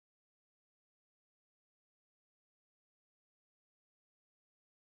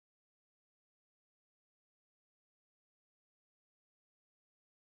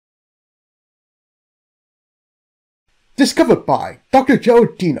Discovered by Dr.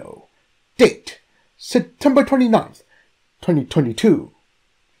 Geraldino. Date: September 29th, 2022.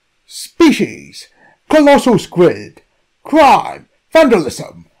 Species: Colossal Squid. Crime: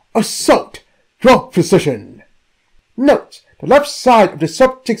 vandalism, assault, drug possession. Note: the left side of the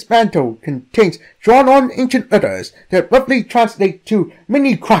subject's mantle contains drawn-on ancient letters that roughly translate to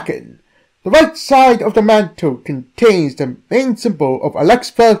Mini Kraken. The right side of the mantle contains the main symbol of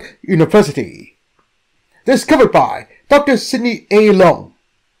Alexfeld University. Discovered by Dr. Sidney A. Long.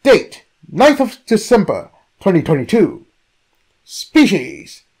 Date: 9th of December, 2022.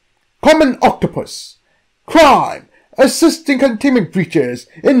 Species: Common octopus. Crime: assisting containment breaches,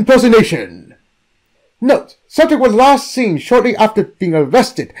 impersonation. Note: subject was last seen shortly after being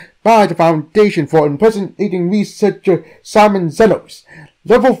arrested by the Foundation for impersonating researcher Simon Zenos,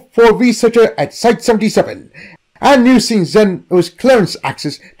 Level 4 researcher at Site-77, and using Zenos' clearance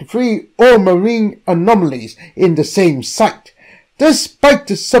access to free all marine anomalies in the same site, despite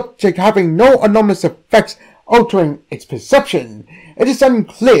the subject having no anomalous effects altering its perception. It is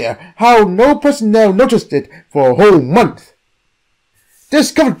unclear how no personnel noticed it for a whole month.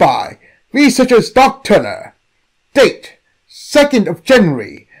 Discovered by researcher Doc Turner. Date: 2nd of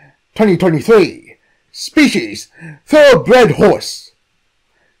January, 2023. Species: thoroughbred horse.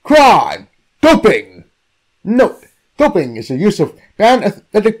 Crime: doping. Note: doping is the use of banned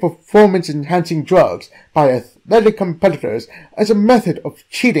athletic performance-enhancing drugs by athletic competitors as a method of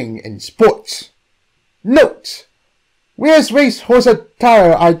cheating in sports. Note: wears racehorse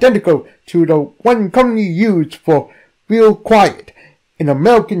attire identical to the one commonly used for Real Quiet, an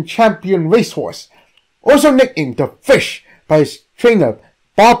American champion racehorse, also nicknamed the Fish by his trainer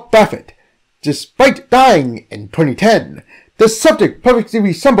Bob Baffert. Despite dying in 2010, the subject perfectly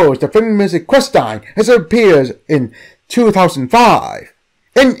resembles the famous equestrian as it appears in 2005.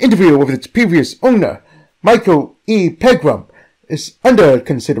 An interview with its previous owner, Michael E. Pegram, is under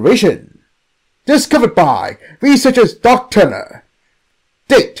consideration. Discovered by researchers Doc Turner.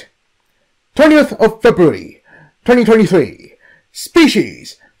 Date: 20th of February, 2023.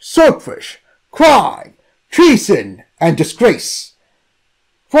 Species: swordfish. Crime: treason and disgrace.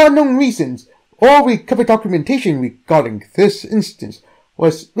 For unknown reasons, all recovered documentation regarding this instance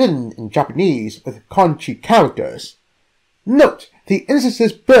was written in Japanese with kanji characters. Note: the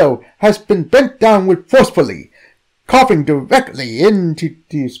instance's bill has been bent downward forcefully, carving directly into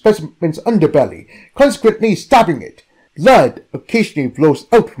the specimen's underbelly, consequently stabbing it. Blood occasionally flows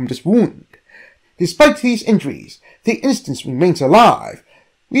out from this wound. Despite these injuries, the instance remains alive.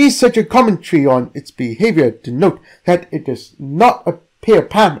 Researcher commentary on its behavior denote that it does not appear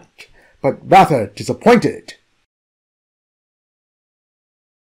panicked, but rather disappointed.